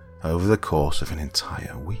him over the course of an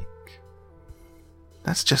entire week.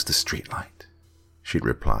 "That's just the streetlight," she'd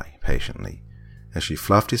reply patiently as she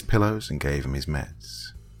fluffed his pillows and gave him his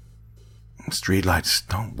meds. "Streetlights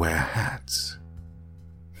don't wear hats."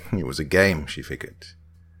 It was a game, she figured.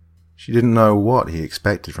 She didn't know what he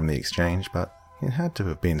expected from the exchange, but it had to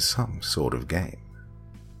have been some sort of game.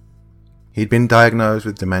 He'd been diagnosed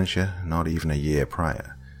with dementia not even a year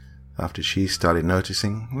prior, after she started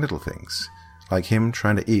noticing little things, like him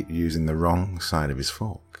trying to eat using the wrong side of his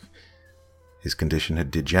fork. His condition had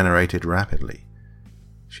degenerated rapidly.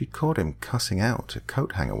 She'd caught him cussing out a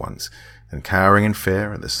coat hanger once and cowering in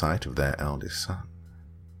fear at the sight of their eldest son.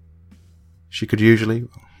 She could usually,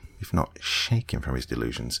 if not shake him from his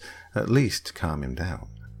delusions, at least calm him down.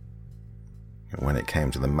 And when it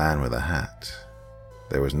came to the man with the hat,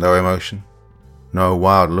 there was no emotion, no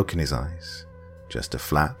wild look in his eyes, just a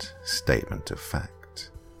flat statement of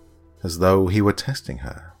fact, as though he were testing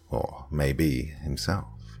her, or maybe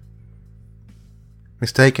himself.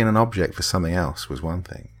 Mistaking an object for something else was one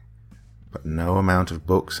thing, but no amount of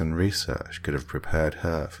books and research could have prepared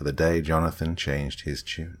her for the day Jonathan changed his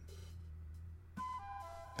tune.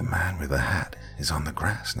 "The man with the hat is on the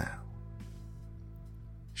grass now."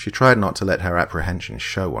 She tried not to let her apprehension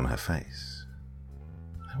show on her face.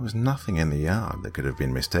 There was nothing in the yard that could have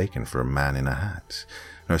been mistaken for a man in a hat.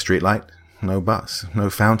 No streetlight, no bus, no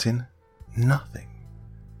fountain, nothing.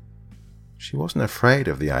 She wasn't afraid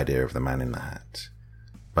of the idea of the man in the hat,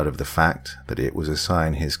 but of the fact that it was a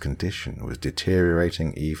sign his condition was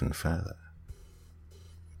deteriorating even further.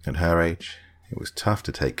 At her age, it was tough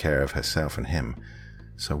to take care of herself and him,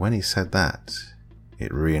 so when he said that,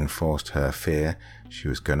 it reinforced her fear she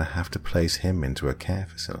was going to have to place him into a care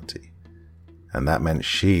facility, and that meant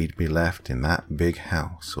she'd be left in that big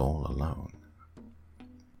house all alone.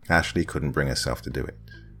 Ashley couldn't bring herself to do it.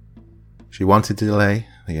 She wanted to delay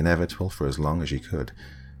the inevitable for as long as she could,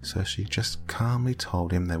 so she just calmly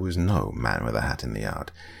told him there was no man with a hat in the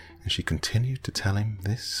yard, and she continued to tell him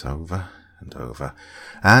this over and over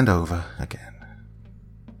and over again.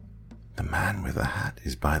 "The man with the hat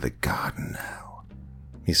is by the garden now,"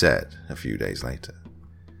 he said a few days later.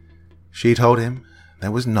 She told him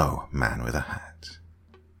there was no man with a hat.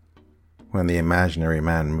 When the imaginary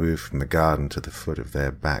man moved from the garden to the foot of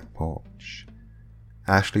their back porch,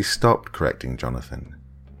 Ashley stopped correcting Jonathan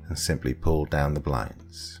and simply pulled down the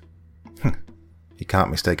blinds. He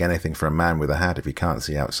can't mistake anything for a man with a hat if he can't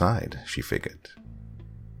see outside, she figured.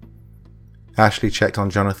 Ashley checked on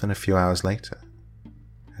Jonathan a few hours later,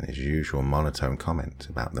 and his usual monotone comment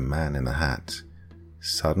about the man in the hat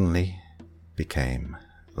suddenly became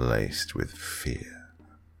laced with fear.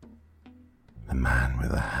 "The man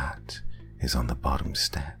with the hat is on the bottom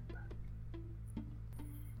step."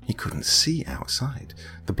 He couldn't see outside.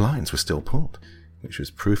 The blinds were still pulled, which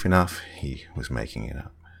was proof enough he was making it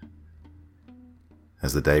up.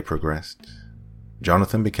 As the day progressed,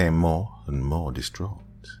 Jonathan became more and more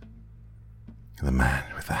distraught. "The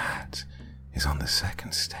man with the hat is on the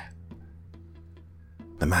second step.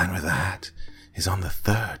 The man with the hat is on the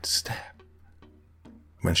third step."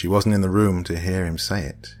 When she wasn't in the room to hear him say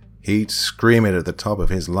it, he'd scream it at the top of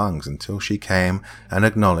his lungs until she came and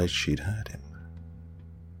acknowledged she'd heard him.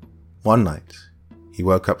 One night, he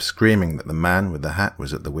woke up screaming that the man with the hat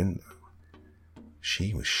was at the window.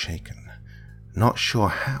 She was shaken, not sure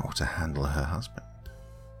how to handle her husband.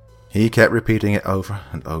 He kept repeating it over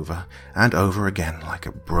and over and over again like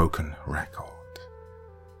a broken record.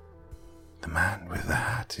 "The man with the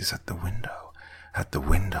hat is at the window, at the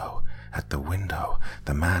window, at the window.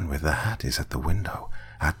 The man with the hat is at the window,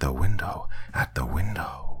 at the window, at the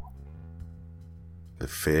window." The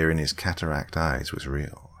fear in his cataract eyes was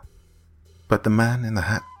real. But the man in the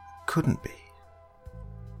hat couldn't be.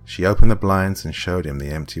 She opened the blinds and showed him the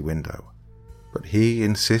empty window, but he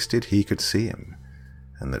insisted he could see him,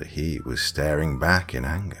 and that he was staring back in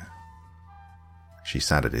anger. She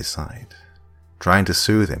sat at his side, trying to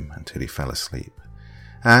soothe him until he fell asleep,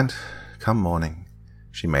 and, come morning,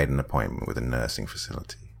 she made an appointment with a nursing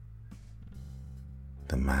facility.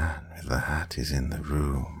 "The man with the hat is in the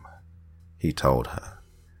room," he told her,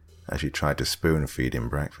 as she tried to spoon-feed him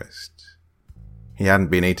breakfast. He hadn't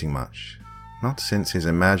been eating much, not since his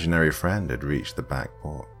imaginary friend had reached the back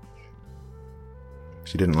porch.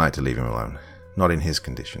 She didn't like to leave him alone, not in his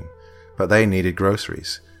condition, but they needed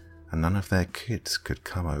groceries, and none of their kids could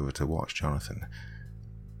come over to watch Jonathan.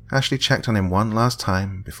 Ashley checked on him one last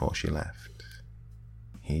time before she left.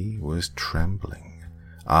 He was trembling,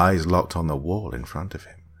 eyes locked on the wall in front of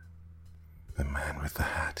him. "The man with the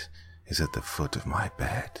hat is at the foot of my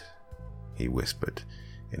bed," he whispered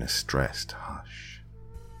in a stressed hush.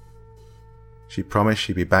 She promised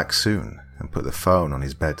she'd be back soon and put the phone on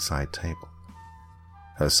his bedside table.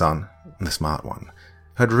 Her son, the smart one,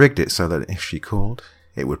 had rigged it so that if she called,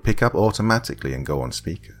 it would pick up automatically and go on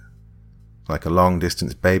speaker. Like a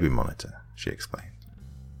long-distance baby monitor, she explained.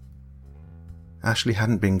 Ashley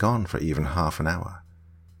hadn't been gone for even half an hour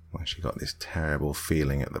when she got this terrible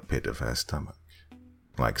feeling at the pit of her stomach,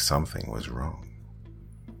 like something was wrong.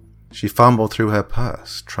 She fumbled through her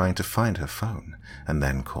purse, trying to find her phone, and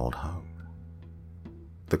then called home.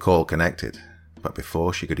 The call connected, but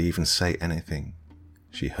before she could even say anything,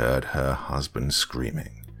 she heard her husband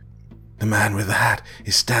screaming, "The man with the hat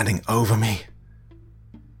is standing over me!"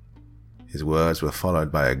 His words were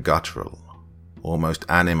followed by a guttural, almost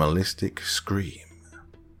animalistic scream.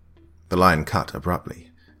 The line cut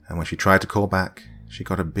abruptly, and when she tried to call back, she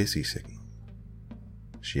got a busy signal.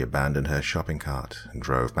 She abandoned her shopping cart and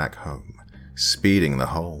drove back home, speeding the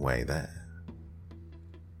whole way there.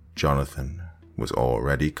 Jonathan was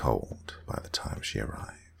already cold by the time she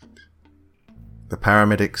arrived. The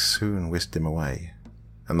paramedics soon whisked him away,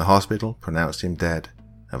 and the hospital pronounced him dead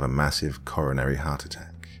of a massive coronary heart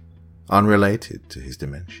attack, unrelated to his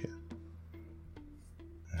dementia.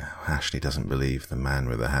 Now, Ashley doesn't believe the man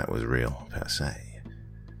with the hat was real, per se.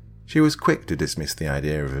 She was quick to dismiss the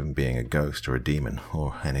idea of him being a ghost or a demon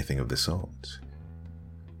or anything of the sort.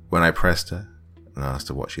 When I pressed her and asked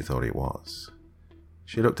her what she thought it was,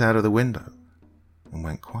 she looked out of the window and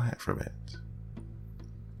went quiet for a bit.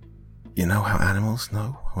 "You know how animals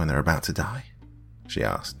know when they're about to die?" she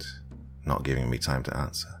asked, not giving me time to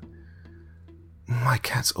answer. "My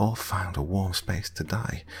cats all found a warm space to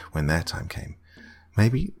die when their time came.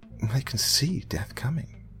 Maybe they can see death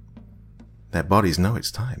coming. Their bodies know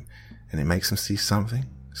it's time, and it makes them see something,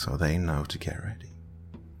 so they know to get ready.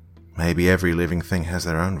 Maybe every living thing has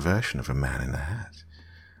their own version of a man in a hat,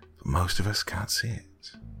 but most of us can't see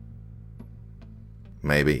it.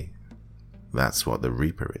 Maybe that's what the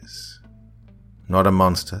Reaper is. Not a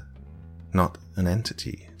monster, not an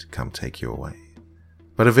entity to come take you away,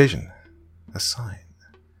 but a vision, a sign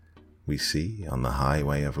we see on the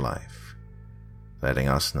highway of life, letting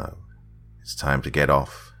us know it's time to get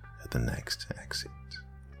off at the next exit."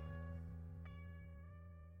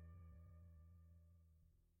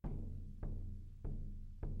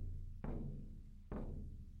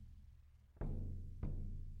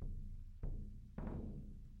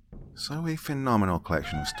 So a phenomenal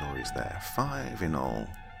collection of stories there, 5 in all.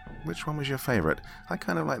 Which one was your favourite? I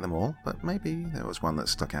kind of like them all, but maybe there was one that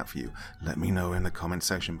stuck out for you. Let me know in the comment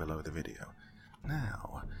section below the video.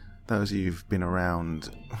 Now, those of you who've been around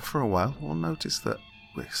for a while will notice that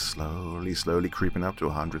we're slowly creeping up to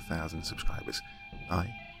 100,000 subscribers.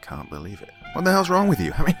 I can't believe it. What the hell's wrong with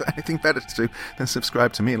you? Haven't you got anything better to do than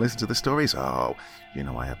subscribe to me and listen to the stories? Oh, you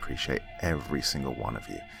know I appreciate every single one of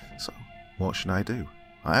you. So, what should I do?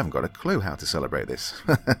 I haven't got a clue how to celebrate this.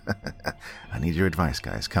 I need your advice,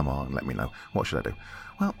 guys. Come on, let me know. What should I do?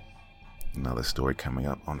 Well, another story coming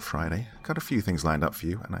up on Friday. Got a few things lined up for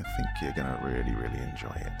you, and I think you're going to really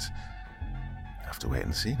enjoy it. You have to wait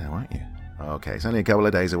and see now, aren't you? Okay, it's only a couple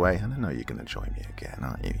of days away, and I know you're going to join me again,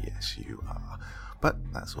 aren't you? Yes, you are.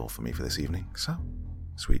 But that's all for me for this evening. So,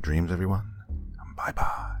 sweet dreams, everyone, and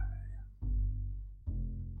bye-bye.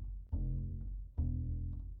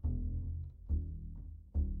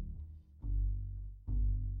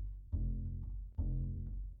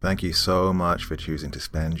 Thank you so much for choosing to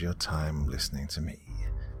spend your time listening to me.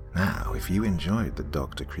 Now, if you enjoyed the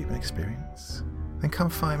Dr. Creepin experience, then come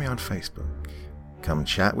find me on Facebook. Come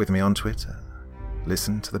chat with me on Twitter.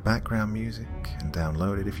 Listen to the background music and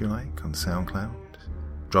download it if you like on SoundCloud.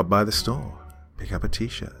 Drop by the store, pick up a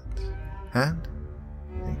t-shirt. And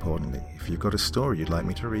importantly, if you've got a story you'd like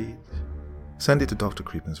me to read, send it to Dr.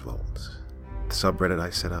 Creepin's Vault, the subreddit I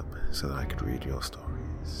set up so that I could read your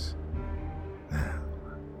stories. Now,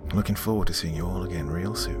 I'm looking forward to seeing you all again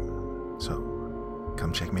real soon, so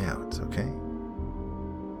come check me out, okay?